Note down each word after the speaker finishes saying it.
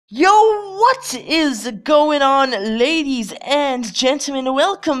Yo, what is going on, ladies and gentlemen?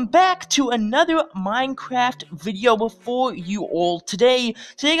 Welcome back to another Minecraft video for you all. Today,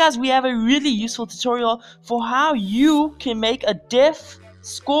 guys, we have a really useful tutorial for how you can make a def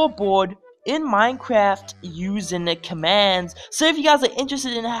scoreboard in Minecraft using the commands. So if you guys are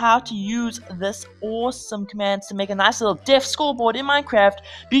interested in how to use this awesome commands to make a nice little def scoreboard in Minecraft,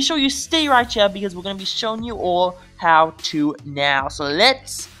 be sure you stay right here because we're going to be showing you all how to now. So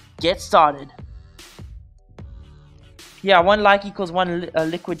let's get started. Yeah, one like equals one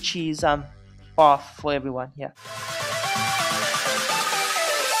liquid cheese bath for everyone. Yeah.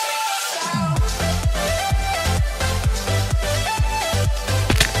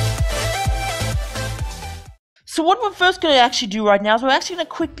 So what we're first going to actually do right now is we're actually going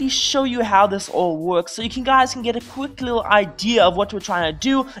to quickly show you how this all works, so you guys can get a quick little idea of what we're trying to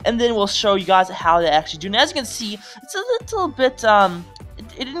do, and then we'll show you guys how to actually do. And as you can see, it's a little bit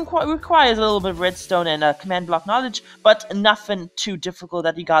it requires a little bit of redstone and command block knowledge, but nothing too difficult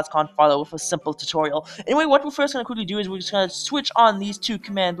that you guys can't follow with a simple tutorial. Anyway, what we're first going to quickly do is we're just going to switch on these two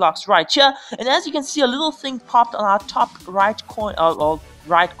command blocks right here, and as you can see, a little thing popped on our top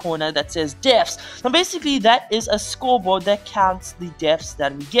right corner that says defs. Now basically that is a scoreboard that counts the defs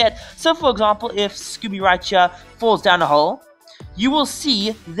that we get. So for example, if Scooby right here falls down a hole, you will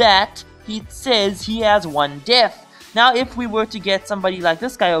see that he says he has one def. Now if we were to get somebody like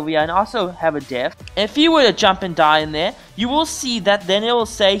this guy over here and also have a def, if he were to jump and die in there, you will see that then it will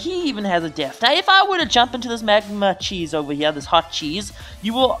say he even has a def. Now if I were to jump into this magma cheese over here, this hot cheese,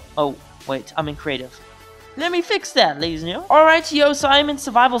 you will... oh wait, I'm in creative. Let me fix that, ladies and gentlemen. Alright, yo, so I'm in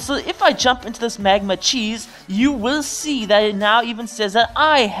survival, so if I jump into this magma cheese, you will see that it now even says that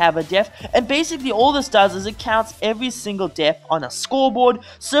I have a def, and basically all this does is it counts every single def on a scoreboard.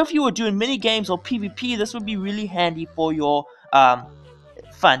 So if you were doing mini games or PvP, this would be really handy for your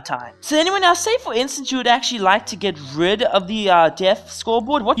fun time. So anyway, now say for instance you would actually like to get rid of the def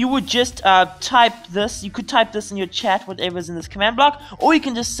scoreboard, what you would just type this. You could type this in your chat, whatever's in this command block, or you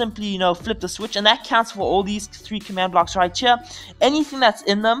can just simply, you know, flip the switch, and that counts for all these three command blocks right here. Anything that's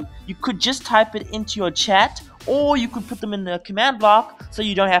in them, you could just type it into your chat, or you could put them in the command block so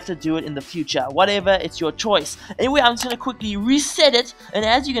you don't have to do it in the future. Whatever, it's your choice. Anyway, I'm just going to quickly reset it, and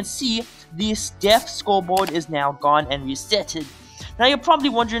as you can see, this def scoreboard is now gone and resetted. Now you're probably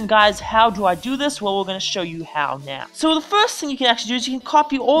wondering, guys, how do I do this? Well, we're going to show you how now. So the first thing you can actually do is you can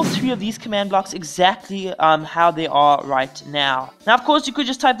copy all three of these command blocks exactly how they are right now. Now, of course, you could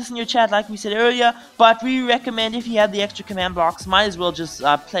just type this in your chat like we said earlier, but we recommend if you have the extra command blocks, might as well just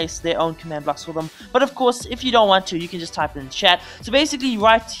place their own command blocks for them. But of course, if you don't want to, you can just type it in the chat. So basically,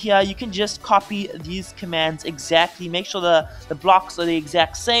 right here, you can just copy these commands exactly. Make sure the blocks are the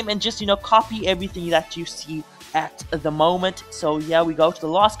exact same, and just, you know, copy everything that you see at the moment. So yeah, we go to the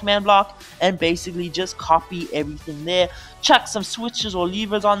last command block and basically just copy everything there, chuck some switches or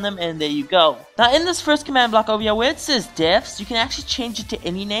levers on them, and there you go. Now in this first command block over here where it says defs, you can actually change it to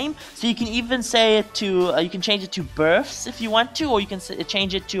any name. So you can even say it to you can change it to births if you want to, or you can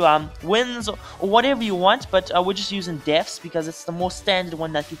change it to wins, or whatever you want, but we're just using defs because it's the more standard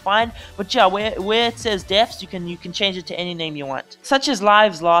one that you find. But yeah, where it says defs, you can change it to any name you want, such as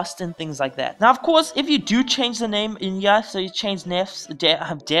lives lost and things like that. Now of course, if you do change the name in here, so you change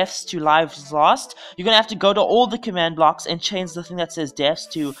defs to lives lost, you're gonna have to go to all the command blocks and change the thing that says defs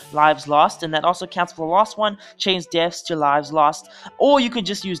to lives lost, and that also counts for the last one. Change defs to lives lost, or you can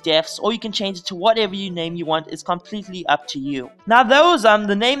just use defs, or you can change it to whatever name you want. It's completely up to you. Now those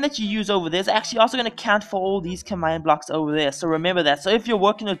the name that you use over there is actually also going to count for all these command blocks over there, so remember that. So if you're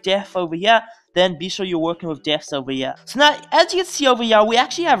working with def over here, then be sure you're working with defs over here. So now, as you can see over here, we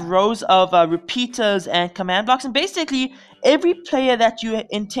actually have rows of repeaters and command blocks, and basically every player that you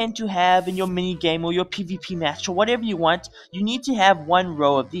intend to have in your mini game or your PvP match or whatever you want, you need to have one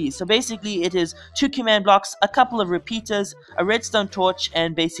row of these. So basically it is two command blocks, a couple of repeaters, a redstone torch,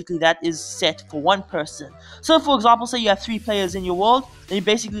 and basically that is set for one person. So for example, say you have 3 players in your world, then you're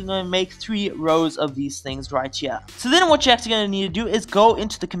basically going to make 3 rows of these things right here. So then what you're actually going to need to do is go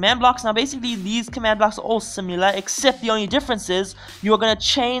into the command blocks. Now basically these command blocks are all similar, except the only difference is you're going to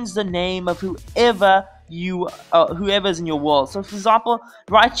change the name of whoever's in your world. So for example,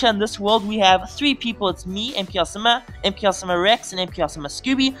 right here in this world we have 3 people. It's me, MKR Cinema, MKR Cinema Rex, and MKR Cinema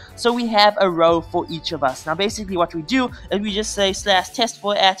Scooby. So we have a row for each of us. Now basically what we do is we just say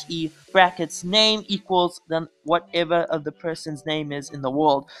 /test4@e brackets name equals then whatever of the person's name is in the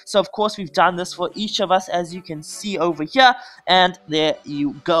world. So of course we've done this for each of us, as you can see over here, and there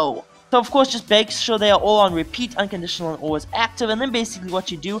you go. So of course, just make sure they are all on repeat, unconditional, and always active. And then basically what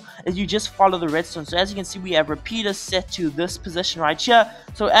you do is you just follow the redstone. So as you can see, we have repeaters set to this position right here.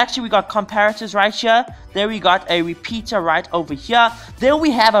 So actually we got comparators right here. There we got a repeater right over here. Then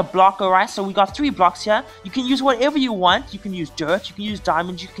we have a blocker, right? So we got 3 blocks here. You can use whatever you want. You can use dirt, you can use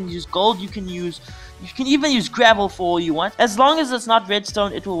diamonds, you can use gold, you can even use gravel for all you want. As long as it's not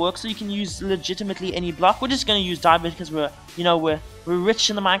redstone, it will work. So you can use legitimately any block. We're just gonna use diamond because we're rich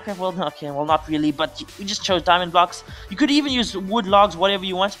in the Minecraft world. Okay, well, not really, but we just chose diamond blocks. You could even use wood logs, whatever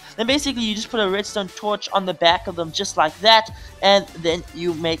you want. Then basically you just put a redstone torch on the back of them just like that, and then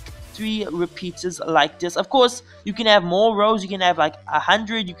you make 3 repeaters like this. Of course, you can have more rows. You can have like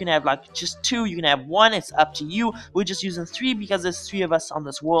 100. You can have like just 2. You can have 1. It's up to you. We're just using 3 because there's 3 of us on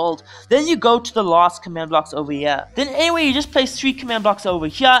this world. Then you go to the last command blocks over here. Then anyway, you just place 3 command blocks over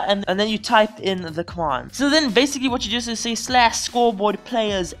here, and then you type in the command. So then basically what you just is say /scoreboard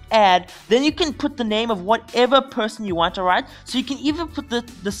players add. Then you can put the name of whatever person you want, alright? So you can even put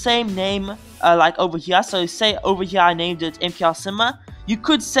the same name like over here. So say over here I named it MKR Cinema. You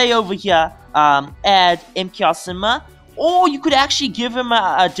could say over here, add MKR Cinema, or you could actually give him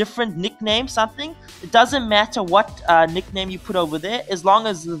a different nickname, something. It doesn't matter what nickname you put over there, as long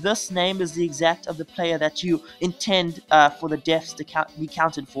as this name is the exact of the player that you intend for the deaths to be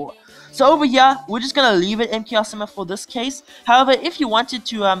counted for. So over here, we're just going to leave it MKR Cinema for this case. However, if you wanted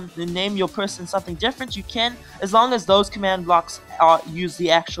to name your person something different, you can, as long as those command blocks use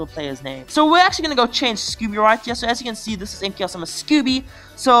the actual player's name. So we're actually going to go change Scooby right here. So as you can see, this is MKR Cinema Scooby.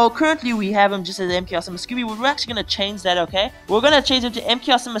 So currently we have him just as MKR Cinema Scooby. We're actually going to change that, okay? We're going to change him to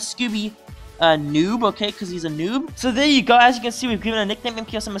MKR Cinema Scooby Noob, okay, because he's a noob. So there you go. As you can see, we've given a nickname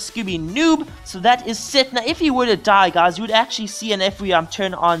MKR Cinema Scooby Noob. So that is set. Now if he were to die, guys, you would actually see, and if we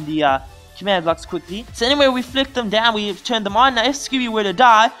turn on the command blocks quickly. So anyway, we flick them down, we turn them on. Now if Scooby were to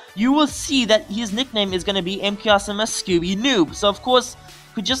die, you will see that his nickname is going to be MKR Cinema Scooby Noob. So of course,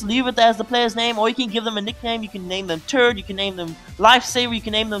 you could just leave it as the player's name, or you can give them a nickname. You can name them Turd, you can name them Lifesaver, you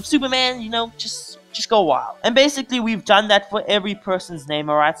can name them Superman, you know, just go wild. And basically we've done that for every person's name,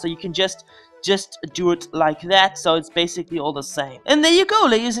 alright? So you can just do it like that, so it's basically all the same. And there you go,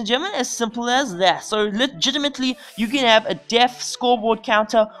 ladies and gentlemen, as simple as that. So legitimately, you can have a deaf scoreboard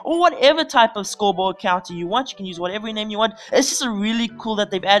counter, or whatever type of scoreboard counter you want. You can use whatever name you want. It's just really cool that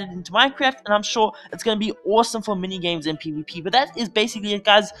they've added into Minecraft, and I'm sure it's going to be awesome for mini games and PvP. But that is basically it,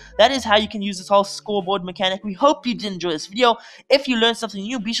 guys. That is how you can use this whole scoreboard mechanic. We hope you did enjoy this video. If you learned something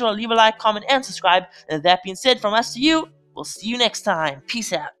new, be sure to leave a like, comment, and subscribe. And that being said, from us to you, we'll see you next time.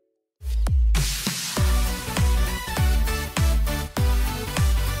 Peace out.